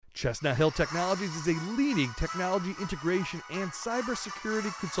Chestnut Hill Technologies is a leading technology integration and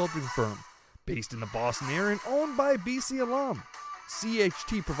cybersecurity consulting firm based in the Boston area and owned by a BC alum.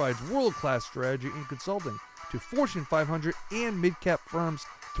 CHT provides world-class strategy and consulting to Fortune 500 and mid-cap firms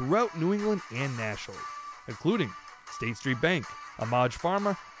throughout New England and nationally, including State Street Bank, Amaj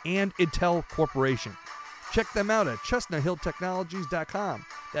Pharma, and Intel Corporation. Check them out at chestnuthilltechnologies.com.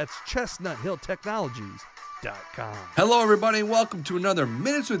 That's chestnuthilltechnologies.com. Hello, everybody, and welcome to another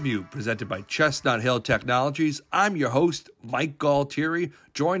Minutes with You, presented by Chestnut Hill Technologies. I'm your host, Mike Galtieri,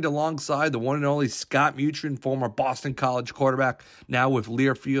 joined alongside the one and only Scott Mutryn, former Boston College quarterback, now with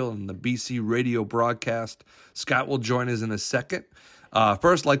Learfield and the BC radio broadcast. Scott will join us in a second.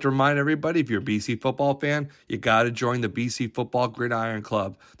 First, I'd like to remind everybody, if you're a BC football fan, you got to join the BC Football Gridiron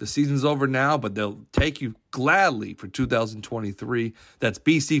Club. The season's over now, but they'll take you gladly for 2023. That's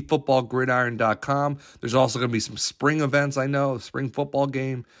bcfootballgridiron.com. There's also going to be some spring events, I know, spring football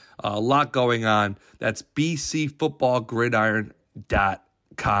game, a lot going on. That's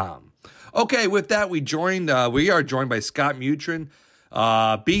bcfootballgridiron.com. Okay, with that, we are joined by Scott Mutryn.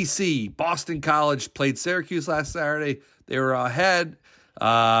 BC, Boston College, played Syracuse last Saturday. They were ahead,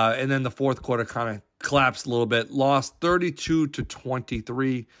 and then the fourth quarter kind of collapsed a little bit. Lost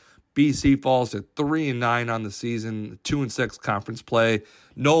 32-23. BC falls to 3-9 on the season, 2-6 conference play,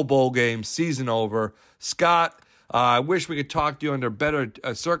 no bowl game, season over. Scott, I wish we could talk to you under better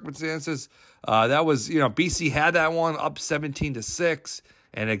circumstances. That was, BC had that one up 17-6,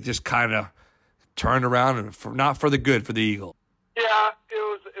 and it just kind of turned around, and not for the good for the Eagles. Yeah,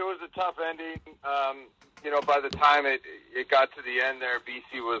 it was a tough ending. By the time it got to the end there,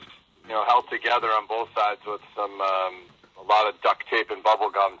 BC was, held together on both sides with a lot of duct tape and bubble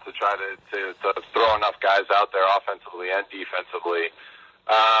gum to try to throw enough guys out there offensively and defensively.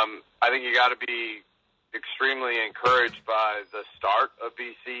 I think you got to be extremely encouraged by the start of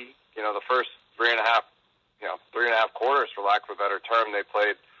BC. The first three and a half quarters, for lack of a better term, they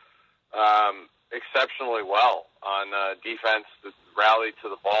played exceptionally well on defense, rallied to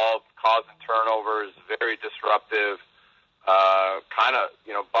the ball, causing turnovers, very disruptive,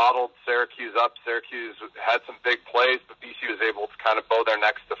 bottled Syracuse up. Syracuse had some big plays, but BC was able to kind of bow their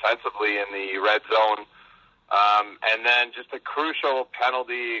necks defensively in the red zone. And then just a crucial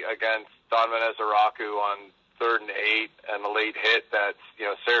penalty against Donovan Ezeraku on 3rd and 8 and a late hit that,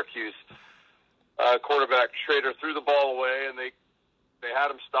 Syracuse quarterback Schrader threw the ball away, and they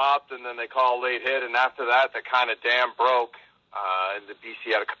had him stopped, and then they call a late hit, and after that, the kind of dam broke, and the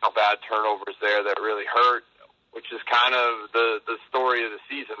BC had a couple bad turnovers there that really hurt, which is kind of the story of the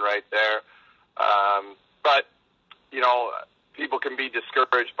season right there. But, people can be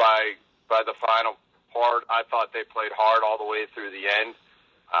discouraged by the final part. I thought they played hard all the way through the end.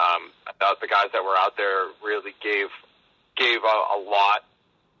 I thought the guys that were out there really gave a lot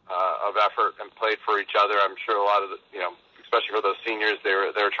of effort and played for each other. I'm sure a lot of the, especially for those seniors, they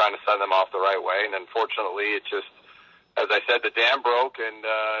were trying to send them off the right way, and unfortunately, it just, as I said, the dam broke, and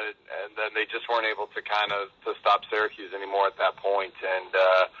then they just weren't able to to stop Syracuse anymore at that point, and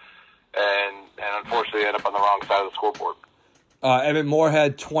unfortunately, ended up on the wrong side of the scoreboard. Evan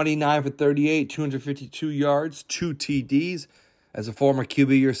Moorhead, 29 for 38, 252 yards, 2 TDs. As a former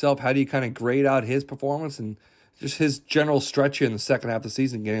QB yourself, how do you kind of grade out his performance and just his general stretch here in the second half of the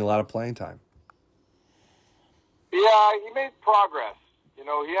season, getting a lot of playing time? Yeah, he made progress. He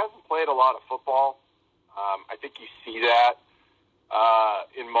hasn't played a lot of football. I think you see that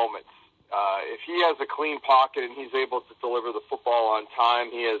in moments. If he has a clean pocket and he's able to deliver the football on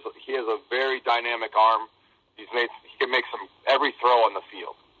time, he has a very dynamic arm. He can make every throw on the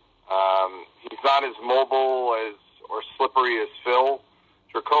field. He's not as mobile or slippery as Phil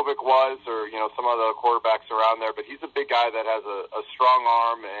Dracovic was, or some of the quarterbacks around there. But he's a big guy that has a strong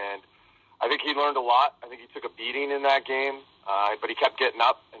arm, and I think he learned a lot. I think he took a beating in that game, but he kept getting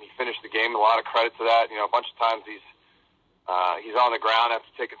up and he finished the game. A lot of credit to that. A bunch of times he's on the ground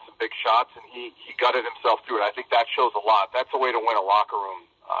after taking some big shots, and he gutted himself through it. I think that shows a lot. That's a way to win a locker room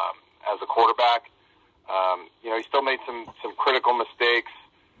as a quarterback. He still made some critical mistakes,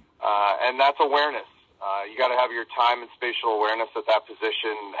 and that's awareness. You got to have your time and spatial awareness at that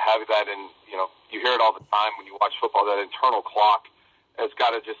position. Have that in, you hear it all the time when you watch football. That internal clock has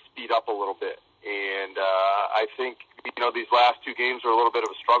got to just speed up a little bit. And I think these last two games were a little bit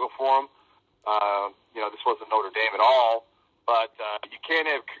of a struggle for him. This wasn't Notre Dame at all, but you can't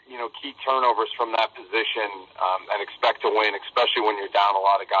have key turnovers from that position and expect to win, especially when you're down a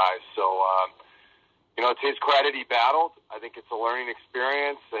lot of guys. So. To his credit, he battled. I think it's a learning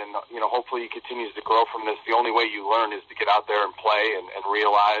experience, and, hopefully he continues to grow from this. The only way you learn is to get out there and play and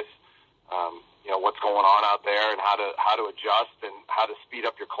realize, what's going on out there and how to adjust and how to speed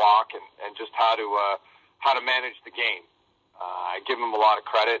up your clock and just how to manage the game. I give him a lot of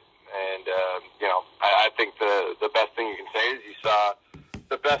credit, and I think the best thing you can say is you saw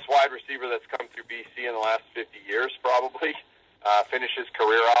the best wide receiver that's come through BC in the last 50 years, probably. Finish his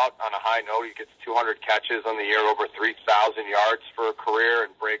career out on a high note. He gets 200 catches on the year, over 3,000 yards for a career,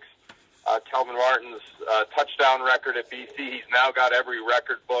 and breaks Telvin Martin's touchdown record at BC. He's now got every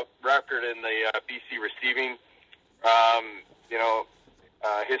record in the BC receiving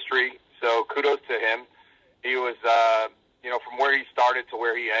history. So kudos to him. He was from where he started to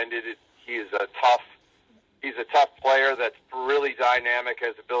where he ended. He's a tough player that's really dynamic,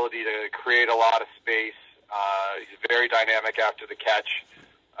 has ability to create a lot of space. He's very dynamic after the catch,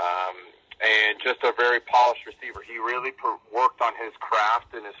 and just a very polished receiver. He really worked on his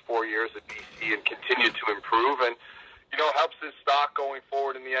craft in his 4 years at BC and continued to improve, and helps his stock going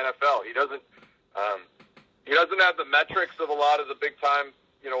forward in the NFL. He doesn't have the metrics of a lot of the big time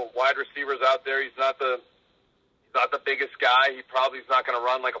wide receivers out there. He's not the biggest guy. He probably is not going to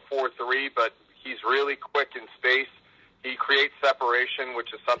run like a 4.3, but he's really quick in space. He creates separation,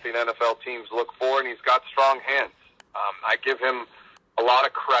 which is something NFL teams look for, and he's got strong hands. I give him a lot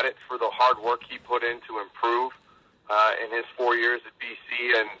of credit for the hard work he put in to improve in his 4 years at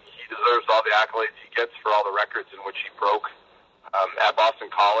BC, and he deserves all the accolades he gets for all the records in which he broke at Boston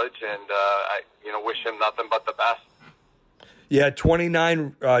College, and I wish him nothing but the best. Yeah,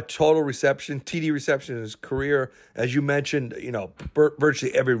 29 total TD reception in his career. As you mentioned,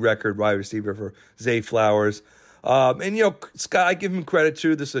 virtually every record wide receiver for Zay Flowers. And, Scott, I give him credit,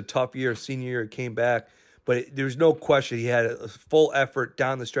 too. This is a tough year, senior year, it came back. But there's no question he had a full effort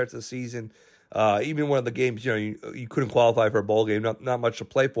down the stretch of the season. Even one of the games, you couldn't qualify for a bowl game, not much to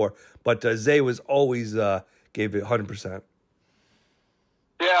play for. But Zay was always gave it 100%.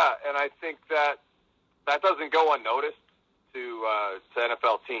 Yeah, and I think that doesn't go unnoticed to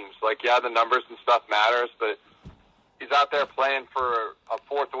NFL teams. The numbers and stuff matters, but he's out there playing for a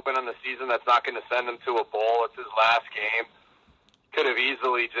fourth win on the season that's not going to send him to a bowl. It's his last game. Could have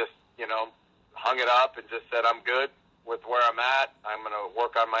easily just, hung it up and just said, I'm good with where I'm at. I'm going to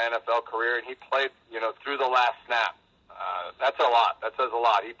work on my NFL career. And he played, through the last snap. That's a lot. That says a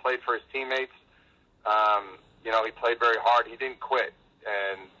lot. He played for his teammates. He played very hard. He didn't quit.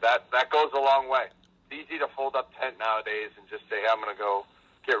 And that goes a long way. It's easy to fold up tent nowadays and just say, hey, I'm going to go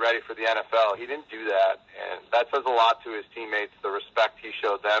get ready for the NFL. He didn't do that, and that says a lot to his teammates. The respect he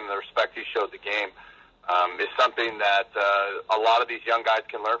showed them, the respect he showed the game, is something that a lot of these young guys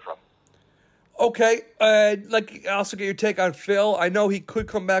can learn from. Okay, I'll also get your take on Phil. I know he could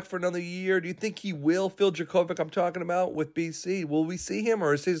come back for another year. Do you think he will? Phil Jurkovec, I'm talking about, with BC. Will we see him,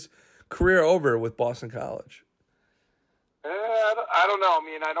 or is his career over with Boston College? I don't know. I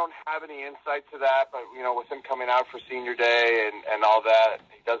mean, I don't have any insight to that, but, with him coming out for senior day and all that,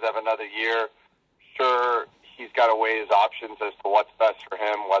 he does have another year. Sure, he's got to weigh his options as to what's best for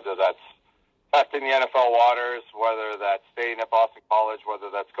him, whether that's testing the NFL waters, whether that's staying at Boston College,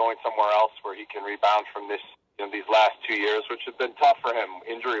 whether that's going somewhere else where he can rebound from these last 2 years, which have been tough for him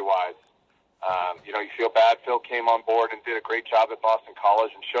injury-wise. You feel bad. Phil came on board and did a great job at Boston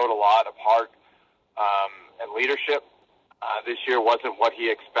College and showed a lot of heart and leadership. This year wasn't what he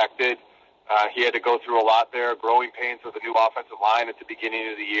expected. He had to go through a lot there, growing pains with a new offensive line at the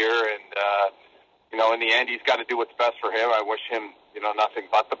beginning of the year. And, in the end, he's got to do what's best for him. I wish him, nothing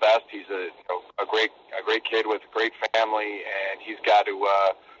but the best. He's a great kid with a great family, and he's got to,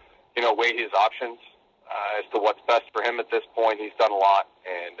 weigh his options as to what's best for him at this point. He's done a lot.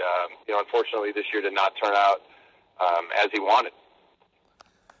 And, unfortunately, this year did not turn out as he wanted.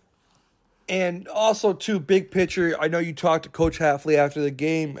 And also, too, big picture, I know you talked to Coach Hafley after the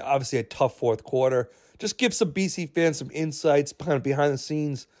game. Obviously, a tough fourth quarter. Just give some BC fans some insights kind of behind the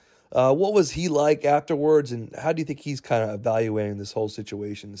scenes. What was he like afterwards, and how do you think he's kind of evaluating this whole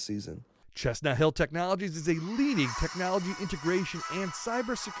situation this season? Chestnut Hill Technologies is a leading technology integration and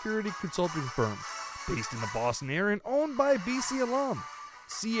cybersecurity consulting firm based in the Boston area and owned by BC alum.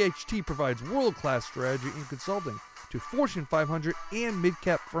 CHT provides world-class strategy and consulting to Fortune 500 and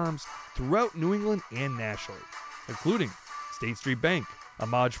mid-cap firms throughout New England and nationally, including State Street Bank,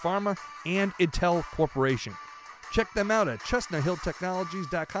 Amaj Pharma, and Intel Corporation. Check them out at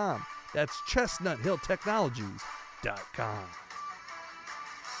ChestnutHillTechnologies.com. That's ChestnutHillTechnologies.com.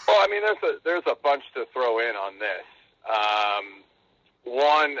 Well, I mean, there's a bunch to throw in on this.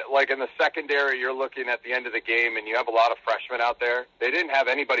 One, like in the secondary, you're looking at the end of the game, and you have a lot of freshmen out there. They didn't have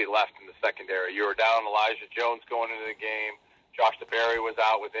anybody left in the secondary. You were down Elijah Jones going into the game. Josh DeBerry was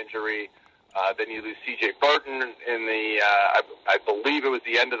out with injury. Then you lose C.J. Burton in the, I believe it was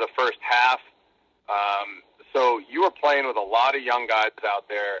the end of the first half. So you were playing with a lot of young guys out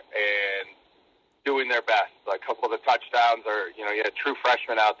there and doing their best. Like a couple of the touchdowns are, you had true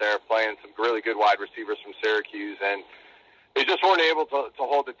freshmen out there playing some really good wide receivers from Syracuse, and they just weren't able to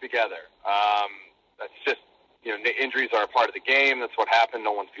hold it together. That's just, injuries are a part of the game. That's what happened.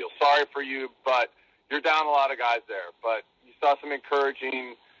 No one feels sorry for you, but you're down a lot of guys there. But you saw some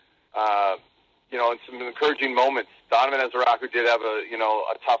encouraging, and some encouraging moments. Donovan Ezeraku did have a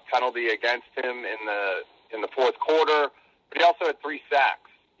tough penalty against him in the fourth quarter, but he also had 3 sacks.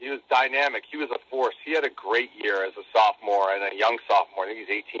 He was dynamic. He was a force. He had a great year as a sophomore and a young sophomore. I think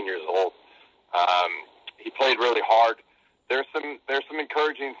he's 18 years old. He played really hard. There's some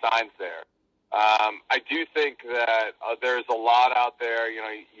encouraging signs there. I do think that there's a lot out there. You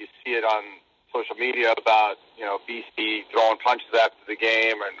see it on social media about BC throwing punches after the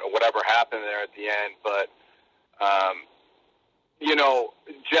game and whatever happened there at the end. But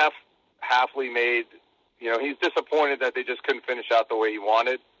Jeff Hafley made. He's disappointed that they just couldn't finish out the way he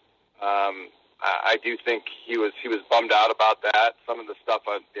wanted. I do think he was bummed out about that. Some of the stuff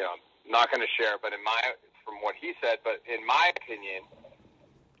I'm not going to share, but from what he said, but in my opinion,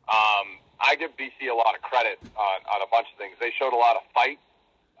 I give BC a lot of credit on a bunch of things. They showed a lot of fight.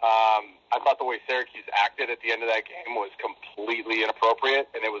 I thought the way Syracuse acted at the end of that game was completely inappropriate,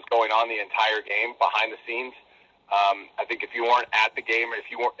 and it was going on the entire game behind the scenes. I think if you weren't at the game, or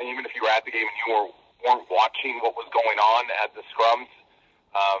even if you were at the game and you weren't watching what was going on at the scrums,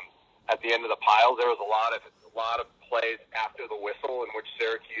 at the end of the pile, there was a lot of plays after the whistle in which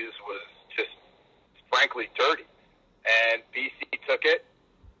Syracuse was just frankly dirty, and BC took it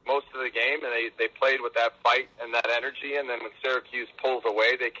most of the game, and they played with that fight and that energy. And then when Syracuse pulls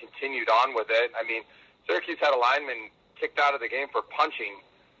away, they continued on with it. I mean, Syracuse had a lineman kicked out of the game for punching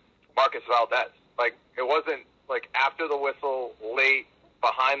Marcus Valdez. Like, it wasn't like after the whistle, late,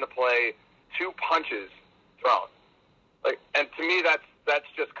 behind the play, 2 punches thrown. Like, and to me, that's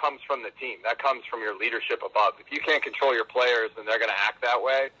just comes from the team. That comes from your leadership above. If you can't control your players and they're going to act that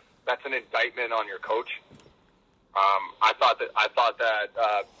way, that's an indictment on your coach. I thought that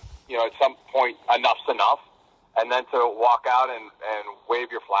at some point enough's enough, and then to walk out and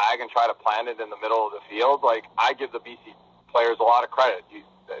wave your flag and try to plant it in the middle of the field, like, I give the BC players a lot of credit.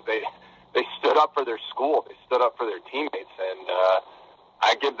 They stood up for their school, they stood up for their teammates, and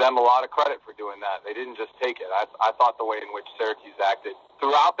I give them a lot of credit for doing that. They didn't just take it. I thought the way in which Syracuse acted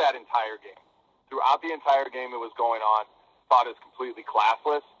throughout the entire game it was going on, thought it was completely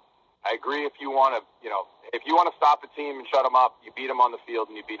classless. I agree. If you want to stop the team and shut them up, you beat them on the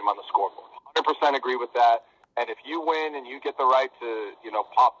field and you beat them on the scoreboard. 100% agree with that. And if you win and you get the right to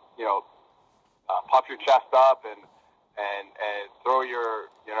puff your chest up and throw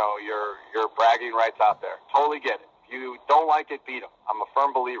your bragging rights out there, totally get it. If you don't like it, beat them. I'm a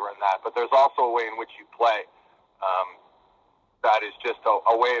firm believer in that. But there's also a way in which you play that is just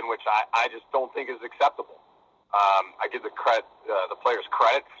a way in which I just don't think is acceptable. I give the players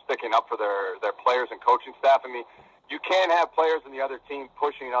credit for sticking up for their players and coaching staff. I mean, you can't have players in the other team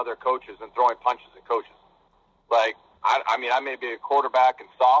pushing other coaches and throwing punches at coaches. Like, I may be a quarterback and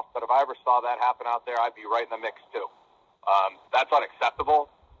soft, but if I ever saw that happen out there, I'd be right in the mix too. That's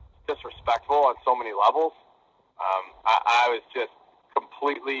unacceptable, disrespectful on so many levels. I was just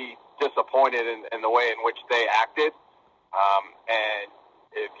completely disappointed in the way in which they acted. And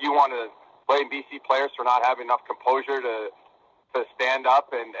if you want to blame BC players for not having enough composure to stand up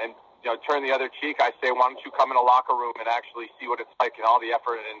and turn the other cheek, I say, why don't you come in a locker room and actually see what it's like and all the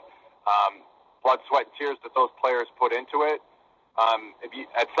effort and blood, sweat, and tears that those players put into it.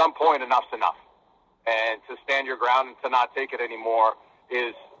 At some point, enough's enough. And to stand your ground and to not take it anymore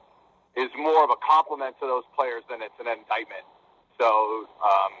is more of a compliment to those players than it's an indictment. So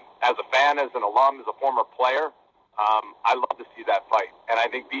as a fan, as an alum, as a former player, I love to see that fight. And I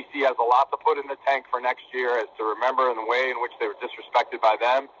think BC has a lot to put in the tank for next year as to remember in the way in which they were disrespected by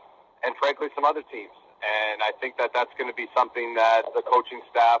them and, frankly, some other teams. And I think that that's going to be something that the coaching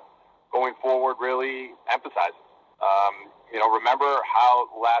staff going forward really emphasizes. Remember how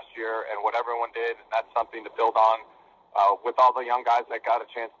last year and what everyone did, and that's something to build on with all the young guys that got a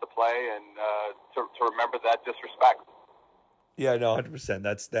chance to play and to remember that disrespect. Yeah, no, 100%.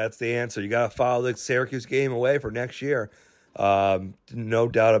 That's the answer. You got to follow the Syracuse game away for next year. No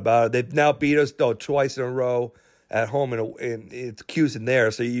doubt about it. They've now beat us twice in a row at home, and it's Cuse in there.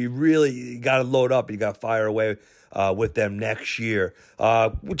 So you got to load up. You got to fire away with them next year.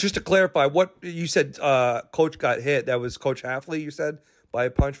 Just to clarify, what you said, coach got hit. That was Coach Hafley, you said, by a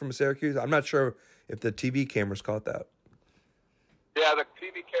punch from Syracuse. I'm not sure if the TV cameras caught that. Yeah, the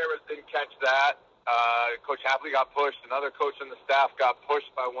TV cameras didn't catch that. Coach Hapley got pushed. Another coach on the staff got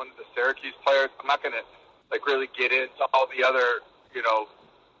pushed by one of the Syracuse players. I'm not going to really get into all the other,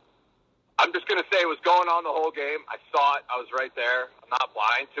 I'm just going to say it was going on the whole game. I saw it. I was right there. I'm not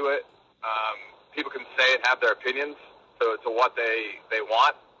blind to it. People can say and have their opinions to what they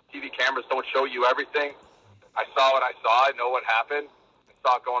want. TV cameras don't show you everything. I saw what I saw. I know what happened. I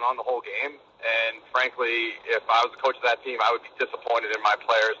saw it going on the whole game. And frankly, if I was the coach of that team, I would be disappointed in my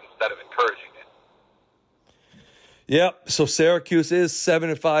players instead of encouraging it. Yep. So Syracuse is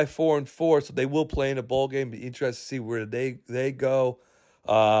 7-5, 4-4. So they will play in a bowl game. Be interested to see where they go.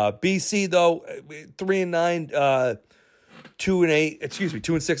 BC though, 3-9, 2-8.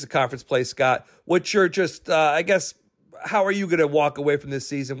 2-6 in conference play. Scott, what's your I guess, how are you going to walk away from this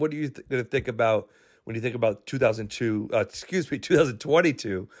season? What are you going to think about when you think about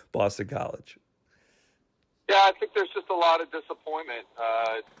 2022 Boston College? Yeah, I think there's just a lot of disappointment.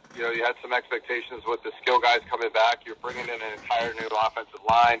 You had some expectations with the skill guys coming back. You're bringing in an entire new offensive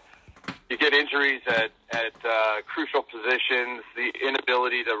line. You get injuries at crucial positions, the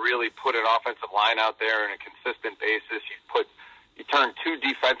inability to really put an offensive line out there on a consistent basis. You turn 2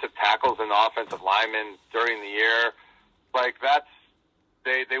 defensive tackles into offensive linemen during the year.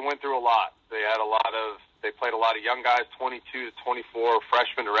 They went through a lot. They played a lot of young guys, 22 to 24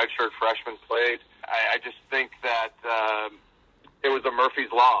 freshmen to redshirt freshmen played. I just think that it was a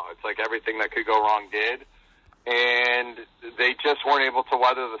Murphy's Law. It's like everything that could go wrong did. And they just weren't able to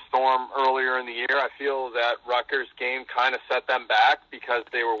weather the storm earlier in the year. I feel that Rutgers game kind of set them back because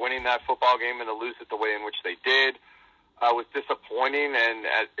they were winning that football game and to lose it the way in which they did was disappointing, and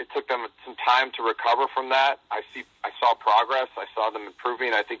it took them some time to recover from that. I saw progress. I saw them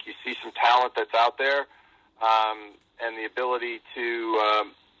improving. I think you see some talent that's out there and the ability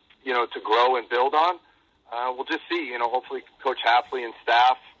to grow and build on. We'll just see. Hopefully Coach Hapley and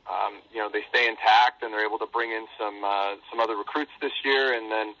staff, they stay intact and they're able to bring in some other recruits this year,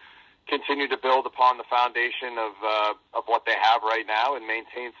 and then continue to build upon the foundation of what they have right now and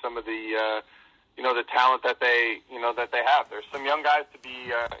maintain some of the the talent that they have. There's some young guys to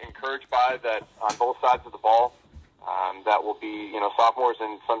be encouraged by that on both sides of the ball. That will be sophomores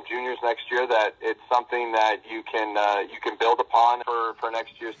and some juniors next year. That it's something that you can build upon for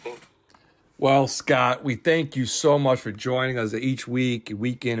next year's team. Well, Scott, we thank you so much for joining us each week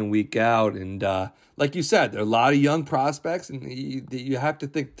in and week out. And like you said, there are a lot of young prospects, and you have to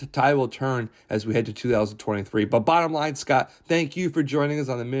think the tide will turn as we head to 2023. But bottom line, Scott, thank you for joining us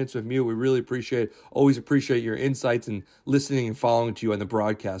on the Minutes with Mew. We really appreciate it. Always appreciate your insights and listening and following to you on the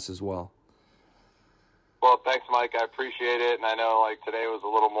broadcast as well. Well, thanks, Mike. I appreciate it. And I know today was a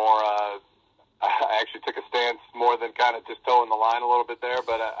little more I actually took a stance more than kind of just towing the line a little bit there,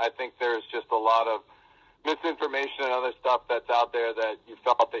 but I think there's just a lot of misinformation and other stuff that's out there that you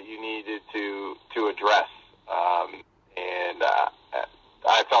felt that you needed to address. And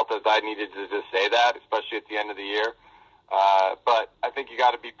I felt that I needed to just say that, especially at the end of the year. But I think you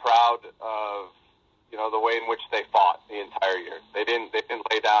got to be proud of, the way in which they fought the entire year. They didn't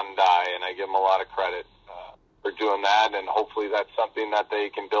lay down and die, and I give them a lot of credit for doing that, and hopefully that's something that they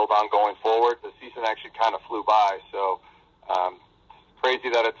can build on going forward. The season actually kind of flew by, so crazy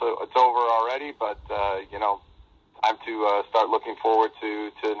that it's over already, but time to start looking forward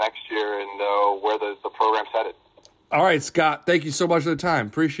to next year and where the program's headed. All right, Scott, thank you so much for the time.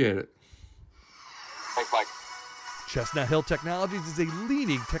 Appreciate it. Thanks, Mike. Chestnut Hill Technologies is a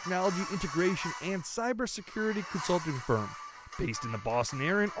leading technology integration and cybersecurity consulting firm based in the Boston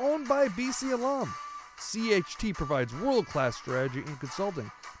area and owned by BC alum. CHT provides world-class strategy and consulting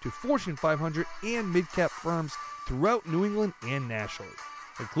to Fortune 500 and mid-cap firms throughout New England and nationally,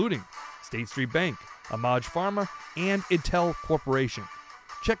 including State Street Bank, Amaj Pharma, and Intel Corporation.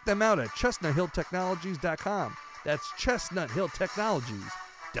 Check them out at ChestnutHillTechnologies.com. That's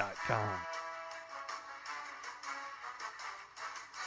ChestnutHillTechnologies.com.